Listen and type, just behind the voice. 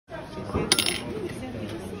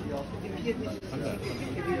Okay,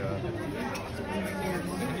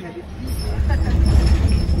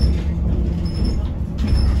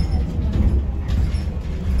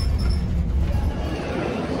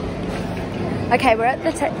 we're at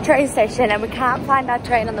the train station and we can't find our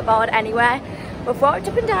train on the board anywhere. We've walked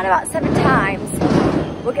up and down about 7 times.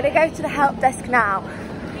 We're gonna go to the help desk now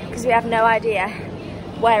because we have no idea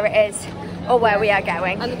where it is or where we are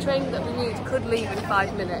going. And the train that we need could leave in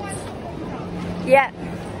 5 minutes. Yeah,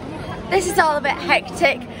 this is all a bit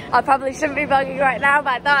hectic. I probably shouldn't be vlogging right now,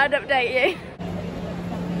 but I thought I'd update you.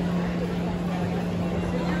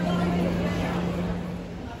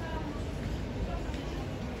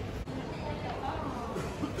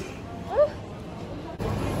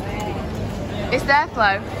 It's there,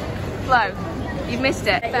 Flo. Flo, you've missed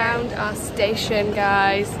it. Found our station,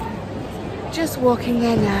 guys. Just walking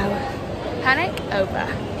there now. Panic over.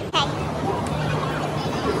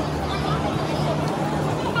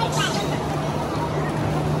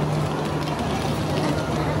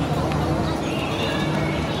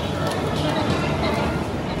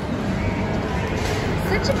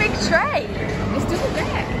 Such a big train. It's still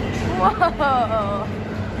there. Whoa.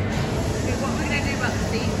 Okay, what are we going to do about the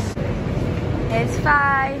seats? It's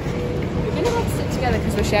 5. We're going to have to sit together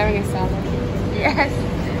because we're sharing a salad. Yes.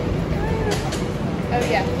 Oh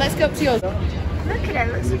yeah, let's go up to yours. Look at it,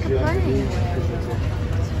 it looks like a plane.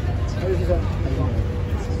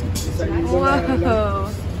 Whoa.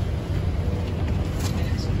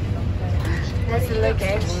 There's the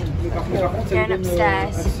luggage. Going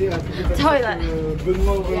upstairs. Toilet.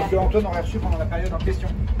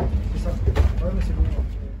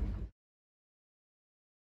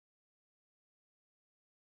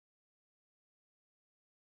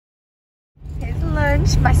 Here's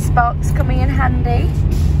lunch. My spork's coming in handy.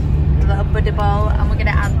 A little buddy bowl, and we're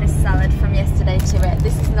gonna add this salad from yesterday to it.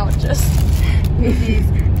 This is not just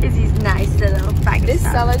Izzy's nice little bag. This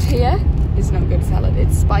salad here is not good salad.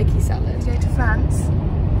 It's spiky salad. Go to France.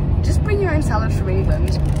 Just bring your own salad from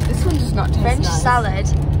England. This one does not taste French nice. salad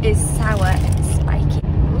is sour and spiky.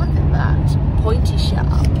 Look at that, pointy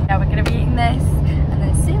sharp. Now we're gonna be eating this, and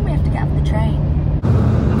then soon we have to get off the train.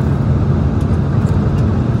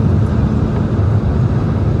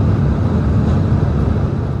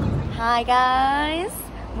 Hi guys,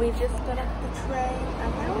 we've just got off the train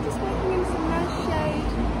and now we're just waiting in some nice shade.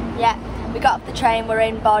 Yeah, we got off the train, we're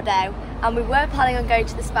in Bordeaux, and we were planning on going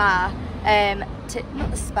to the spa,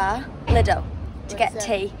 not the spa, Lidl, to get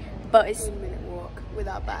tea, but it's 10-minute walk with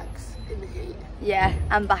our bags in the heat. Yeah,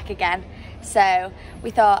 and back again. So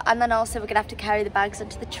we thought, and then also we're gonna have to carry the bags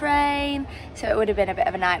onto the train, so it would have been a bit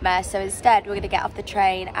of a nightmare. So instead we're gonna get off the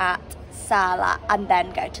train at Sarlat and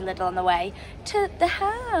then go to Lidl on the way to the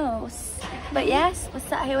house. But yes, we're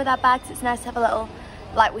sat here with our bags. It's nice to have a little,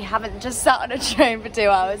 like we haven't just sat on a train for 2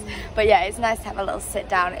 hours, but yeah, it's nice to have a little sit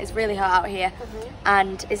down. It's really hot out here,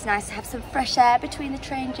 and it's nice to have some fresh air between the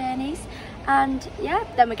train journeys. And yeah,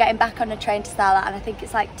 then we're getting back on a train to Sarlat, and I think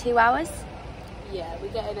it's like 2 hours. Yeah, we're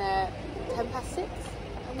getting a 6:10,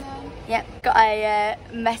 and then... Yep, got a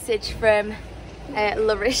message from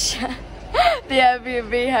Larisha, the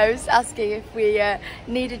Airbnb host, asking if we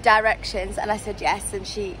needed directions, and I said yes, and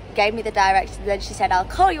she gave me the directions, and then she said, I'll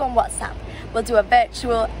call you on WhatsApp, we'll do a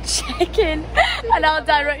virtual check-in and I'll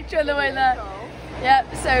direct you on the way there.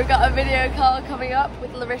 Yep, so we've got a video call coming up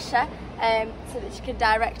with Larisha, so that she can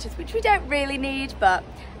direct us, which we don't really need, but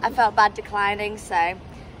I felt bad declining, so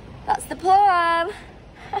that's the plan.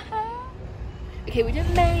 Okay, we just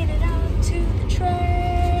made it out to the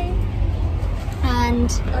train,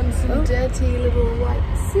 and some dirty little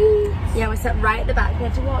white seats. Yeah, we're sat right at the back. We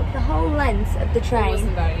had to walk the whole length of the train. It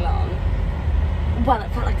wasn't very long. Well, it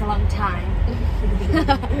felt like a long time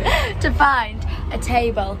to find a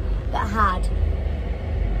table that had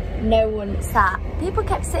no one sat. People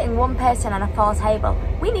kept sitting one person on a 4 table.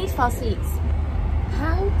 We need 4 seats.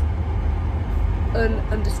 How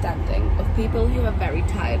ununderstanding of people who are very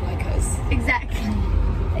tired like us.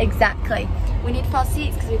 Exactly. We need 4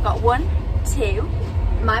 seats because we've got 1, 2,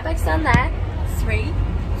 my bag's down there, 3,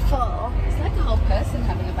 4. It's like a whole person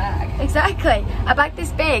having a bag. Exactly. A bag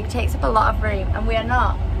this big takes up a lot of room, and we are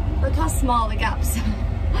not. Look how small the gaps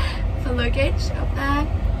are for luggage up there.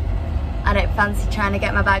 I don't fancy trying to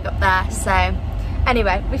get my bag up there, so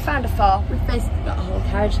anyway, we found a 4. We've basically got a whole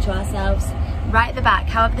carriage to ourselves right at the back.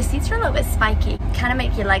 However, the seats are a little bit spiky, kind of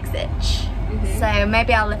make your legs itch. So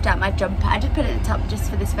maybe I'll lift out my jumper. I just put it at the top just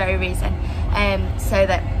for this very reason, so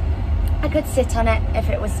that I could sit on it if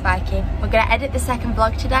it was spiky. We're going to edit the second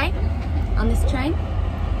vlog today on this train.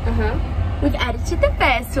 We've edited the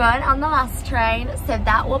first one on the last train, so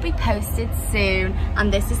that will be posted soon,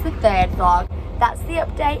 and this is the 3rd vlog. that's the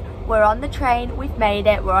update. We're on the train, we've made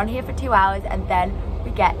it, we're on here for 2 hours, and then we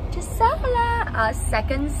get to Sarlat, our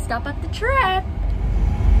second stop of the trip.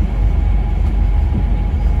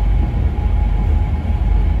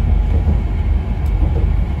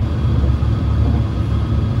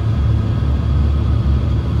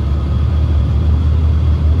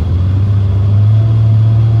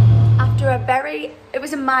 It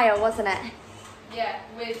was a mile, wasn't it? Yeah,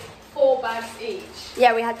 with 4 bags each.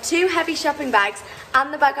 Yeah, we had 2 heavy shopping bags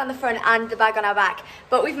and the bag on the front and the bag on our back.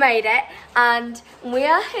 But we've made it and we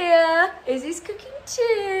are here. Izzy's cooking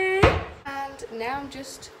tea. And now I'm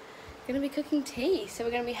just going to be cooking tea. So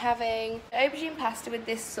we're going to be having aubergine pasta with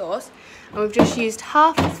this sauce. And we've just used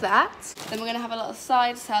half of that. Then we're going to have a little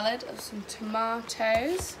side salad of some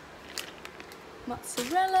tomatoes,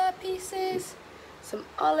 mozzarella pieces, some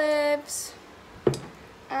olives,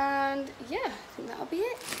 and yeah, I think that'll be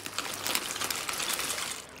it.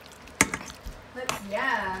 Looks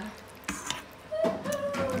yum.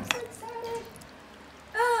 I'm so excited.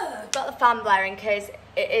 Got the fan blaring because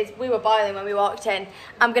we were boiling when we walked in.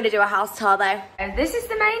 I'm gonna do a house tour though. This is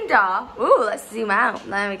the main door. Ooh, let's zoom out.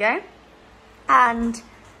 There we go. And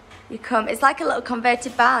you come, it's like a little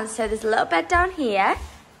converted barn. So there's a little bed down here.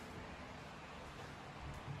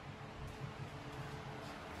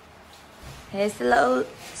 Here's the little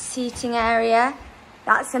seating area.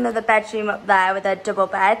 That's another bedroom up there with a double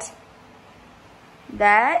bed.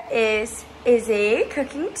 There is Izzy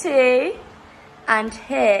cooking tea. And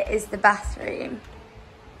here is the bathroom.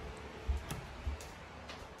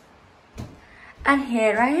 And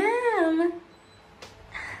here I am.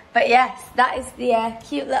 But yes, that is the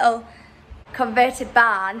cute little converted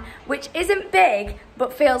barn, which isn't big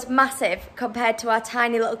but feels massive compared to our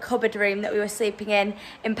tiny little cupboard room that we were sleeping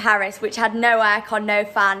in Paris, which had no aircon, no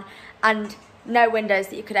fan and no windows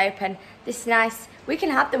that you could open. This is nice. We can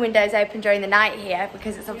have the windows open during the night here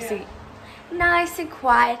because it's obviously nice and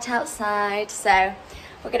quiet outside, so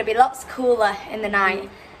we're going to be lots cooler in the night.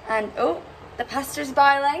 And oh, the pasta's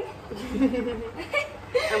boiling.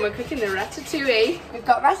 And we're cooking the ratatouille. We've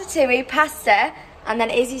got ratatouille, pasta, and then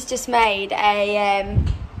Izzy's just made a...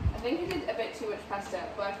 I think I did a bit too much pasta,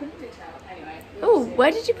 but I couldn't really tell. Anyway. Oh,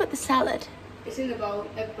 where did you put the salad? It's in the bowl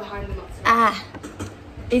behind the mozzarella. Ah,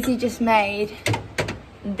 Izzy just made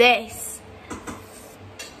this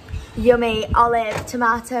yummy olive,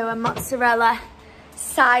 tomato and mozzarella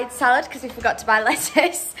side salad because we forgot to buy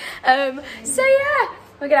lettuce. So yeah,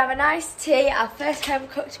 we're gonna have a nice tea, our first home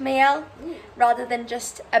cooked meal, rather than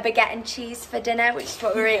just a baguette and cheese for dinner, which is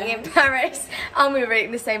what we were eating in Paris, and we were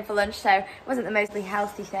eating the same for lunch, so it wasn't the mostly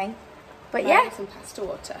healthy thing. But yeah, some pasta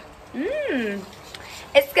water.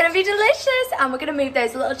 It's gonna be delicious, and we're gonna move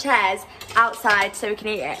those little chairs outside so we can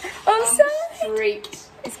eat it on the street.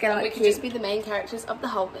 It's gonna look we can just be the main characters of the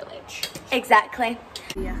whole village. Exactly.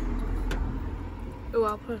 Yeah. Oh,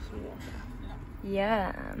 I'll put some water.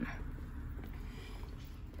 Yum.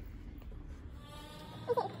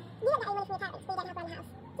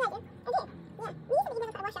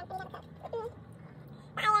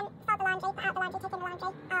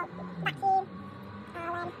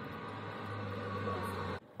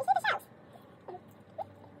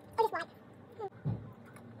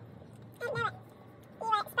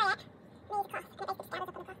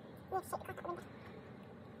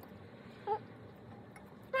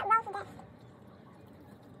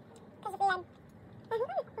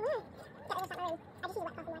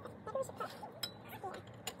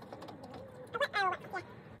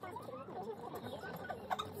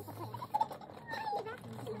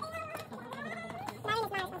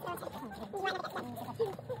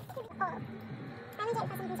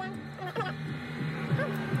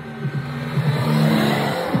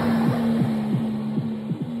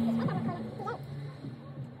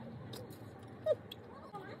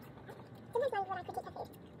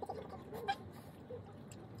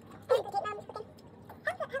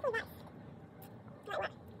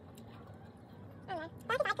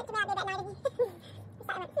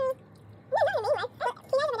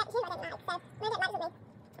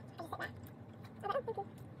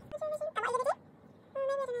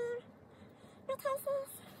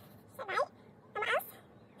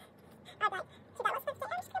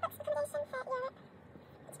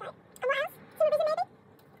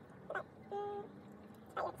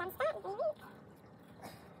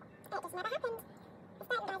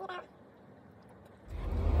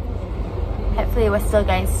 Hopefully we're still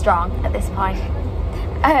going strong at this point.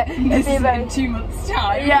 This is in 2 months'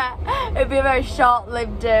 time. Yeah, it'd be a very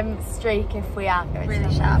short-lived streak if we aren't going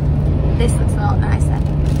really sharp. This looks a lot nicer.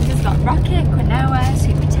 This has got rocket, quinoa,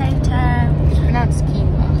 sweet potato. It's pronounced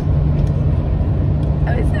quinoa.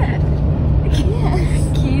 Oh, is it?